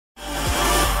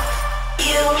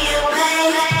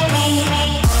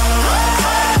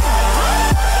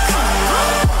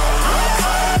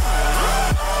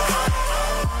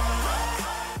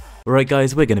Alright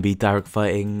guys, we're going to be direct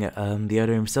fighting the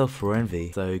owner himself for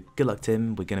Envy. So good luck to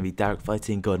him. We're going to be direct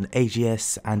fighting, got an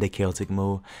AGS and a Chaotic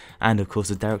Maul and of course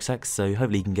a direct sack, so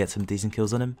hopefully you can get some decent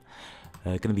kills on him.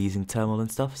 Going to be using Turmoil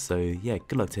and stuff, so yeah,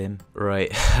 good luck to him. Right,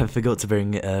 I forgot to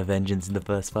bring Vengeance in the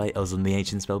first fight. I was on the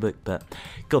Ancient Spellbook, but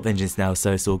got Vengeance now,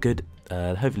 so it's all good.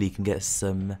 Hopefully you can get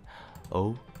some...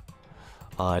 Oh,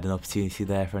 I had an opportunity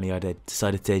there if only I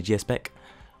decided to AGS back.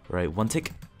 Right, one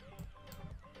tick.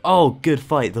 Oh, good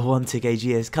fight. The one tick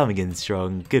AGS coming in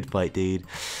strong. Good fight, dude.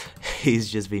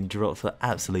 He's just been dropped for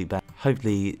absolute bad.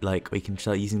 Hopefully, like, we can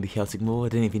start using the Chaotic Maul. I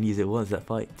didn't even use it once that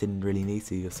fight. Didn't really need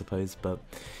to, I suppose. But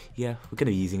yeah, we're going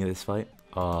to be using it this fight.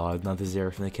 Oh, another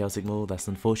 0 from the Chaotic Maul. That's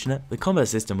unfortunate. The combat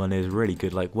system on it is really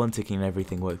good. Like, one ticking and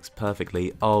everything works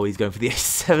perfectly. Oh, he's going for the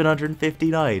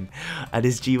 759. And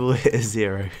his G will hit a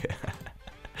 0.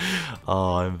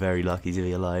 Oh, I'm very lucky to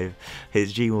be alive.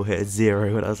 His G will hit a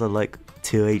 0 when I was on like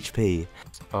 2 HP.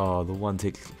 Oh, the one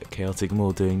tick Chaotic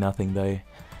Maul doing nothing though.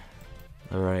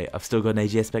 Alright, I've still got an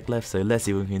AGS spec left, so let's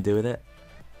see what we can do with it.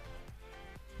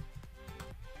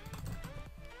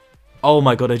 Oh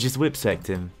my god, I just whip spec'd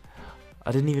him.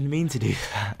 I didn't even mean to do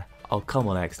that. Oh, come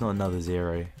on, Axe, not another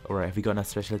 0. Alright, have we got enough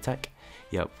special attack?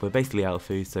 Yep, we're basically out of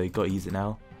food, so gotta use it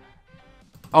now.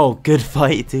 Oh, good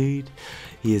fight, dude.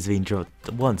 He has been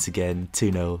dropped once again,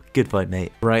 2-0. Good fight,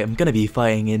 mate. Right, I'm going to be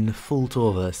fighting in full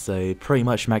Torva, so pretty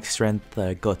much max strength.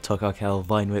 Got Tokarkel,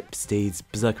 Vine Whip, Steeds,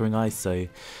 Berserker Ring Ice, so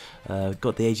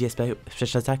got the AGS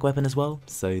special attack weapon as well,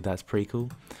 so that's pretty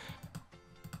cool.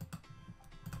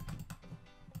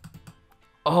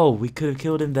 Oh, we could have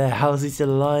killed him there. How is he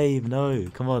still alive? No,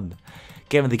 come on.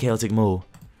 Get him with the Chaotic Maul.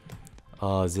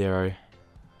 Oh, 0.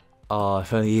 Oh,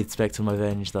 if only he'd spec'd my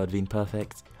Venge, that would have been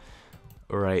perfect.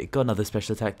 Alright, got another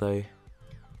special attack though.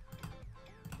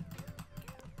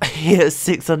 He hit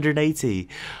 680.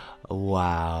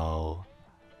 Wow.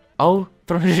 Oh,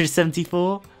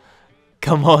 374?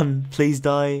 Come on, please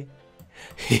die.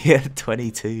 He hit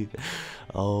 22.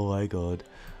 Oh my god.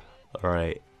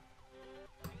 Alright.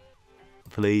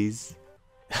 Please.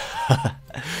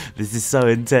 This is so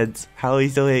intense. How are you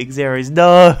still hitting zeros?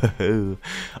 No!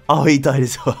 Oh, he died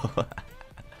as well.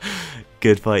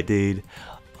 Good fight, dude.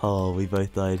 Oh, we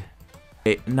both died.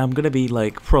 Okay, now I'm going to be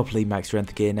like properly max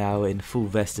strength gear now in full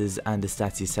Vestas and a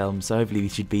Statius Helm, so hopefully we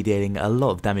should be dealing a lot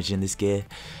of damage in this gear.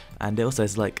 And it also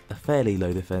has like a fairly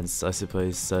low defense, I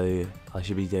suppose, so I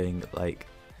should be doing like...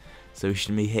 So we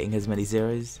shouldn't be hitting as many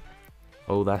zeros.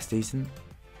 Oh, that's decent.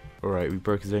 Alright, we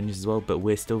broke his Vengeance as well, but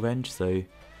we're still Venge, so...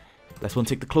 Let's one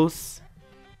tick the claws.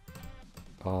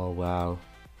 Oh, wow.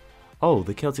 Oh,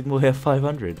 the Celtic Maul here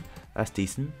 500. That's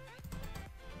decent.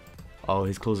 Oh,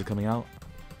 his claws are coming out.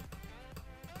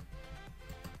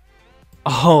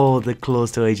 Oh, the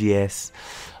claws to AGS.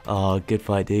 Oh, good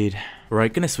fight, dude.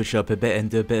 Right, gonna switch up a bit and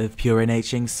do a bit of pure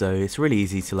NHing, so it's really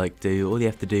easy to like do. All you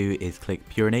have to do is click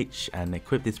pure NH and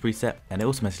equip this preset, and it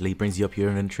automatically brings you up your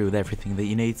inventory with everything that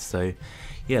you need. So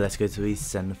yeah, let's go to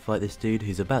East and fight this dude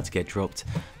who's about to get dropped.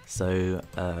 So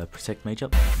protect mage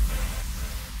up.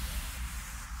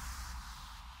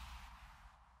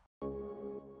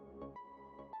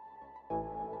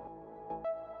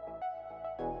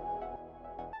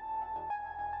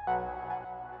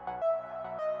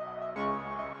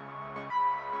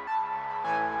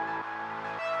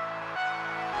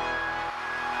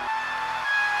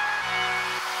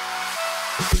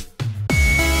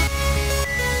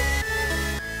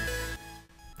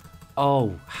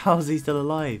 Oh, how's he still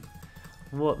alive?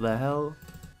 What the hell?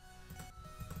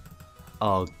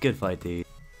 Oh, good fight, dude.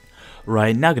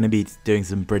 Right, now gonna be doing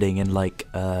some breeding in like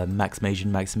max mage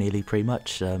and max melee pretty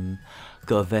much.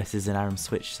 Got a Versus and Aram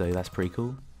switch, so that's pretty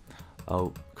cool.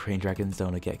 Oh, Crane Dragons,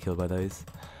 don't want to get killed by those.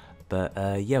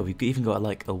 But yeah, we've even got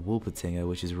like a Wolpertinger,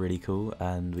 which is really cool,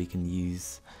 and we can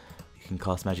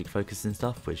cast magic focus and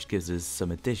stuff, which gives us some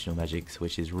additional magics,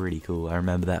 which is really cool. I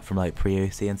remember that from like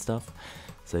Pre-EOC and stuff.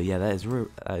 So yeah, that is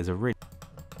a really...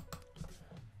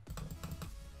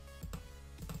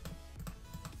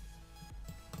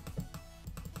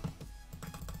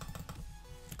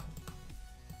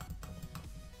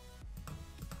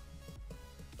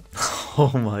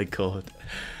 Oh my god,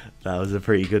 that was a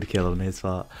pretty good kill on his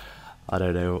part. I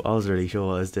don't know, I was really sure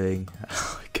what I was doing.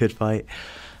 Good fight.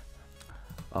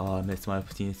 Oh, I missed my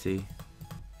opportunity.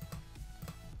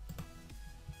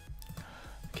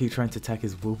 I keep trying to attack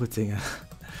his Wolpertinger.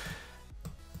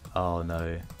 Oh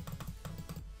no.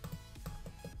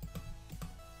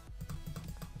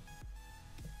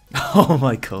 Oh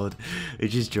my god, it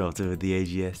just dropped him with the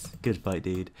AGS. Good fight,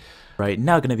 dude. Right,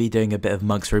 now going to be doing a bit of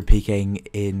Monk's Robe PKing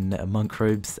in Monk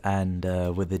Robes and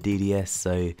with the DDS,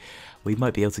 so we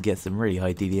might be able to get some really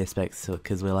high DDS specs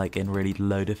because we're like in really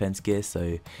low defense gear,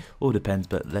 so all depends,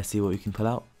 but let's see what we can pull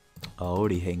out. Oh,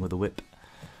 already hitting with a whip.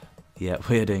 Yeah,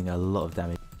 we're doing a lot of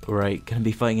damage. Right, going to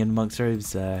be fighting in Monk's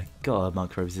Robes. Got our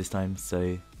Monk Robes this time,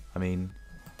 so, I mean...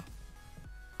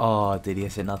 Oh,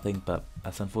 DDS hit nothing, but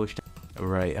that's unfortunate.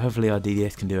 Right, hopefully our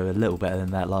DDS can do a little better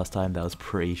than that last time. That was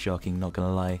pretty shocking, not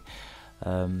gonna lie.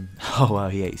 Oh wow,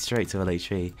 he ate straight to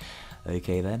LHP.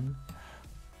 Okay then.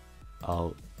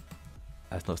 Oh,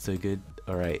 that's not so good.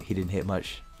 Alright, he didn't hit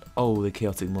much. Oh, the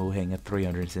Chaotic Maul hitting a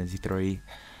 373.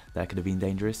 That could have been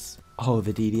dangerous. Oh,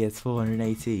 the DDS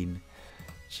 418.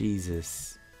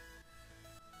 Jesus.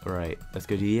 Alright, let's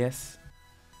go DDS.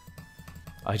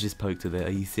 I just poked with it,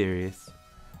 are you serious?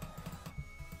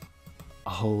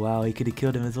 Oh wow, he could have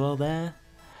killed him as well there.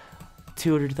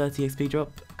 230 XP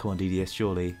drop. Come on DDS,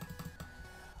 surely.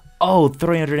 Oh,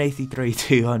 383,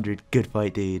 200. Good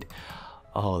fight, dude.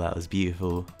 Oh, that was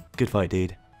beautiful. Good fight,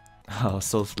 dude. Oh,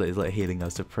 Soul Split is like healing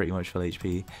us to pretty much full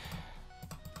HP.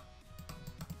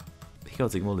 The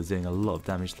Chaotic Maul is doing a lot of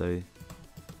damage though.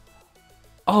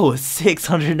 Oh,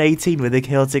 618 with the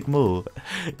Chaotic Maul.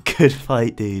 Good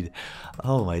fight, dude.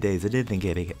 Oh my days, I didn't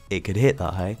think it could hit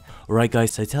that high. Alright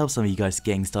guys, so to help some of you guys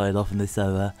getting started off in this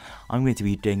server, I'm going to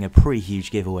be doing a pretty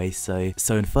huge giveaway. So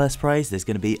in first prize, there's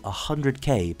going to be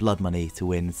 100k blood money to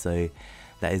win. So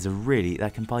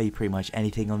that can buy you pretty much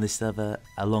anything on this server,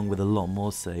 along with a lot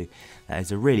more. So that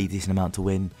is a really decent amount to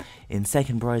win. In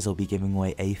second prize, I'll be giving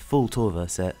away a full Torva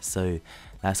set. So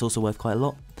that's also worth quite a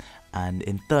lot. And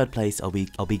in third place, I'll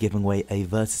be giving away a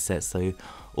Versus set, so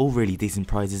all really decent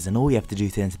prizes, and all you have to do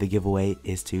to enter the giveaway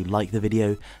is to like the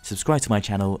video, subscribe to my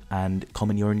channel, and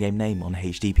comment your in-game name on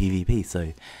HD-PvP.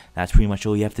 So that's pretty much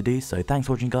all you have to do. So thanks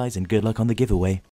for watching guys, and good luck on the giveaway.